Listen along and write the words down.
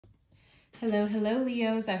Hello, hello,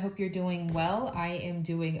 Leos. I hope you're doing well. I am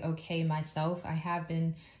doing okay myself. I have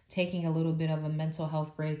been taking a little bit of a mental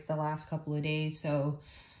health break the last couple of days. So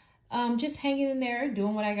just hanging in there,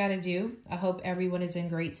 doing what I got to do. I hope everyone is in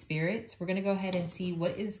great spirits. We're going to go ahead and see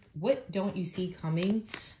what don't you see coming.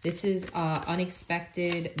 This is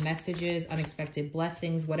unexpected messages, unexpected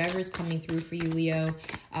blessings, whatever is coming through for you, Leo.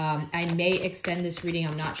 I may extend this reading.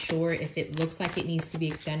 I'm not sure. If it looks like it needs to be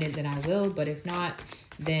extended, then I will. But if not,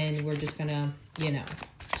 then we're just gonna,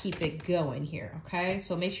 keep it going here, okay?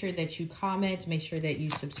 So make sure that you comment, make sure that you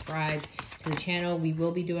subscribe to the channel. We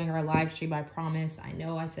will be doing our live stream, I promise. I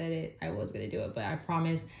know I said it, I was gonna do it, but I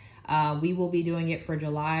promise. We will be doing it for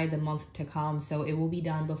July, the month to come, so it will be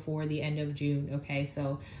done before the end of June, okay?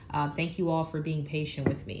 So thank you all for being patient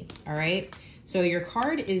with me, all right? So your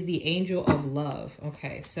card is the Angel of Love,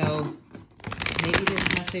 okay? So maybe this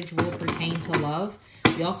message will pertain to love.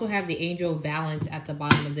 We also have the Angel of Balance at the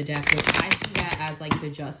bottom of the deck, which I see that as like the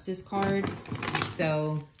Justice card.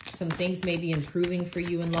 So some things may be improving for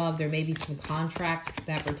you in love. There may be some contracts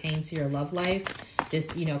that pertain to your love life. This,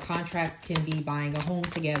 contracts can be buying a home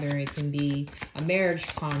together. It can be a marriage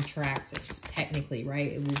contract, technically,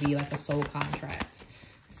 right? It will be like a soul contract.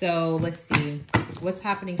 So let's see. What's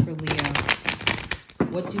happening for Leo?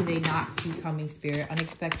 What do they not see coming, Spirit?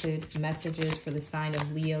 Unexpected messages for the sign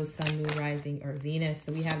of Leo, Sun, Moon, Rising, or Venus.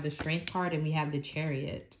 So we have the Strength card and we have the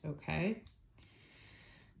Chariot, okay?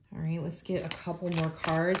 All right, let's get a couple more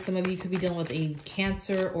cards. Some of you could be dealing with a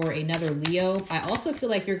Cancer or another Leo. I also feel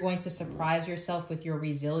like you're going to surprise yourself with your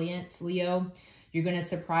resilience, Leo. You're going to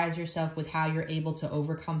surprise yourself with how you're able to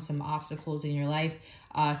overcome some obstacles in your life.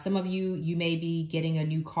 Some of you may be getting a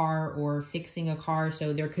new car or fixing a car.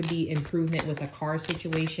 So there could be improvement with a car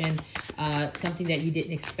situation, something that you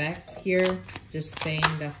didn't expect here. Just saying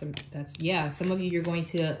yeah, some of you, you're going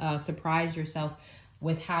to surprise yourself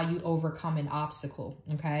with how you overcome an obstacle,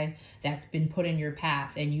 okay, that's been put in your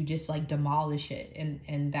path, and you just like demolish it,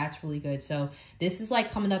 and that's really good. So this is like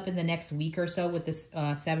coming up in the next week or so with this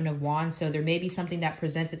Seven of Wands. So there may be something that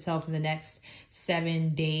presents itself in the next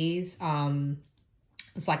 7 days.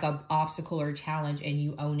 It's like an obstacle or a challenge, and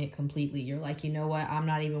you own it completely. You're like, you know what? I'm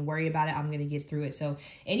not even worried about it. I'm going to get through it. So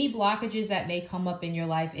any blockages that may come up in your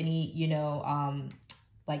life, any,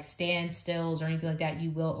 like standstills or anything like that, you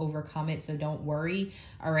will overcome it. So don't worry.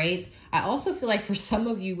 All right. I also feel like for some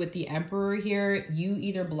of you with the Emperor here, you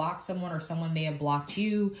either blocked someone or someone may have blocked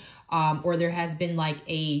you, or there has been like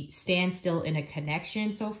a standstill in a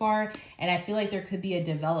connection so far. And I feel like there could be a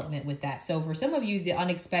development with that. So for some of you, the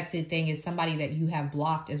unexpected thing is somebody that you have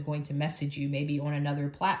blocked is going to message you, maybe on another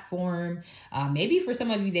platform. Maybe for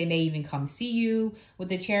some of you, they may even come see you with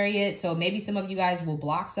the Chariot. So maybe some of you guys will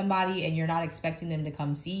block somebody and you're not expecting them to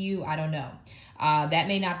come see you. I don't know. That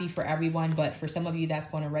may not be for everyone, but for some of you, that's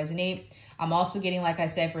going to resonate. I'm also getting, like I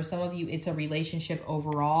said, for some of you, it's a relationship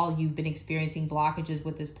overall. You've been experiencing blockages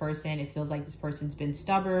with this person. It feels like this person's been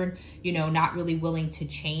stubborn, not really willing to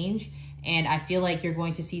change. And I feel like you're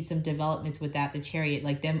going to see some developments with that, the Chariot,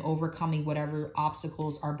 like them overcoming whatever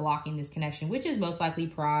obstacles are blocking this connection, which is most likely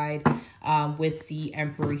pride with the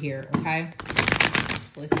Emperor here, okay?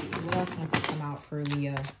 So let's see. What else wants to come out for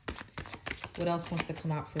Leo? What else wants to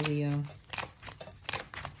come out for Leo?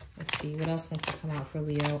 Let's see. What else wants to come out for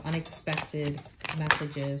Leo? Unexpected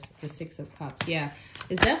messages. The Six of Cups. Yeah.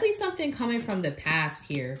 There's definitely something coming from the past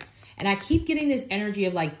here. And I keep getting this energy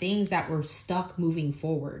of like things that were stuck moving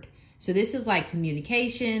forward. So this is like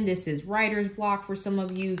communication. This is writer's block for some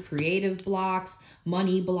of you. Creative blocks.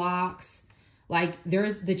 Money blocks. Like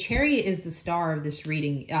the Chariot is the star of this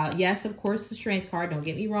reading. Yes, of course, the Strength card, don't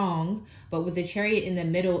get me wrong. But with the Chariot in the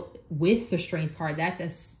middle with the Strength card, that's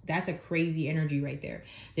a crazy energy right there.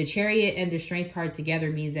 The Chariot and the Strength card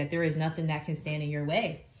together means that there is nothing that can stand in your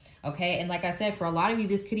way. Okay. And like I said, for a lot of you,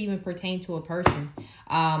 this could even pertain to a person.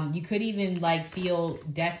 You could even like feel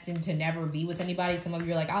destined to never be with anybody. Some of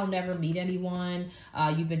you are like, I'll never meet anyone.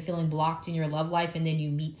 You've been feeling blocked in your love life. And then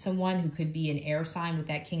you meet someone who could be an air sign with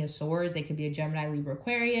that King of Swords. They could be a Gemini, Libra,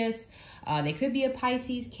 Aquarius. They could be a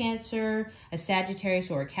Pisces, Cancer, a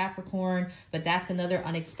Sagittarius, or a Capricorn. But that's another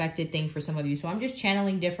unexpected thing for some of you. So I'm just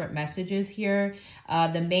channeling different messages here.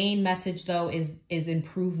 The main message, though, is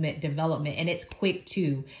improvement, development. And it's quick,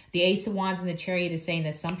 too. The Ace of Wands and the Chariot is saying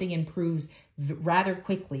that something improves rather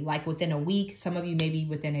quickly, like within a week. Some of you maybe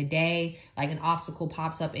within a day, like an obstacle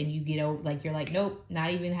pops up and you get over, like you're like, nope,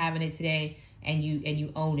 not even having it today. and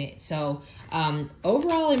you own it. So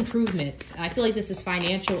overall improvements. I feel like this is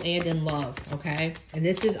financial and in love, okay? And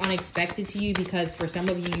this is unexpected to you because for some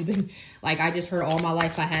of you, you've been like, I just heard all my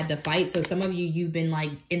life I had to fight. So some of you, you've been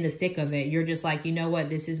like in the thick of it. You're just like, you know what,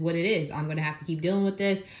 this is what it is. I'm gonna have to keep dealing with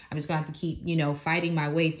this. I'm just gonna have to keep, you know, fighting my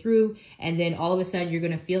way through. And then all of a sudden you're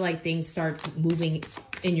gonna feel like things start moving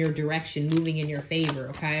in your direction, moving in your favor,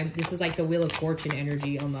 okay? This is like the Wheel of Fortune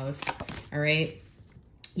energy almost, all right?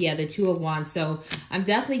 Yeah, the Two of Wands. So I'm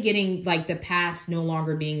definitely getting like the past no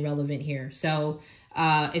longer being relevant here. So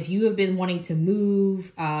if you have been wanting to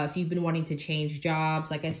move, if you've been wanting to change jobs,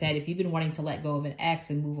 like I said, if you've been wanting to let go of an ex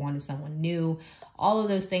and move on to someone new, all of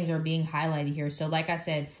those things are being highlighted here. So like I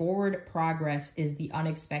said, forward progress is the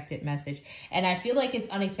unexpected message. And I feel like it's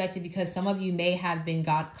unexpected because some of you may have been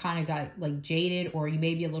got like jaded, or you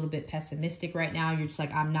may be a little bit pessimistic right now. You're just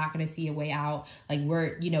like, I'm not going to see a way out. Like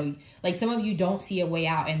you know, like some of you don't see a way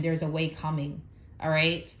out and there's a way coming. All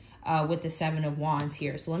right. With the Seven of Wands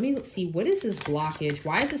here. So let me see, what is this blockage?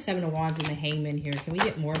 Why is the Seven of Wands and the Hangman here? Can we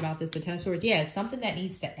get more about this? The Ten of Swords. Yeah, it's something that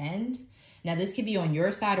needs to end. Now, this could be on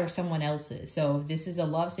your side or someone else's. So if this is a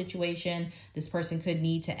love situation, this person could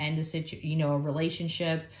need to end a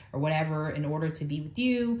relationship or whatever in order to be with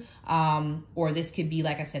you. Or this could be,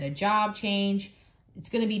 like I said, a job change. It's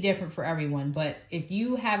going to be different for everyone. But if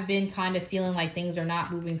you have been kind of feeling like things are not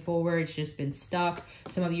moving forward, it's just been stuck.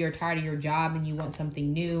 Some of you are tired of your job and you want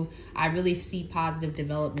something new. I really see positive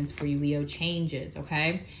developments for you, Leo, changes,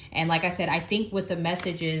 okay? And like I said, I think with the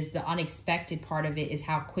messages, the unexpected part of it is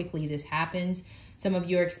how quickly this happens. Some of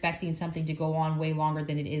you are expecting something to go on way longer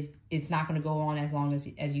than it is. It's not going to go on as long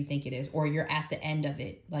as you think it is, or you're at the end of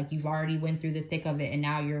it. Like you've already went through the thick of it and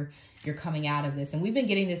now you're coming out of this. And we've been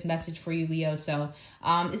getting this message for you, Leo. So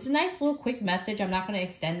it's a nice little quick message. I'm not going to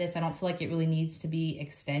extend this. I don't feel like it really needs to be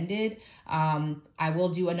extended. I will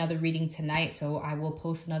do another reading tonight. So I will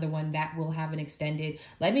post another one that will have an extended.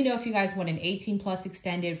 Let me know if you guys want an 18+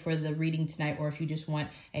 extended for the reading tonight, or if you just want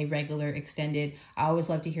a regular extended. I always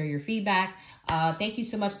love to hear your feedback. Thank you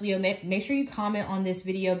so much, Leo. Make sure you comment on this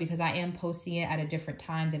video because I am posting it at a different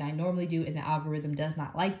time than I normally do, and the algorithm does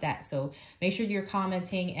not like that. So make sure you're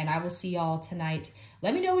commenting, and I will see y'all tonight.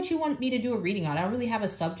 Let me know what you want me to do a reading on. I don't really have a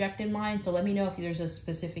subject in mind, so let me know if there's a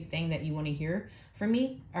specific thing that you want to hear from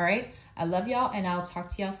me. All right. I love y'all, and I'll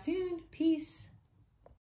talk to y'all soon. Peace.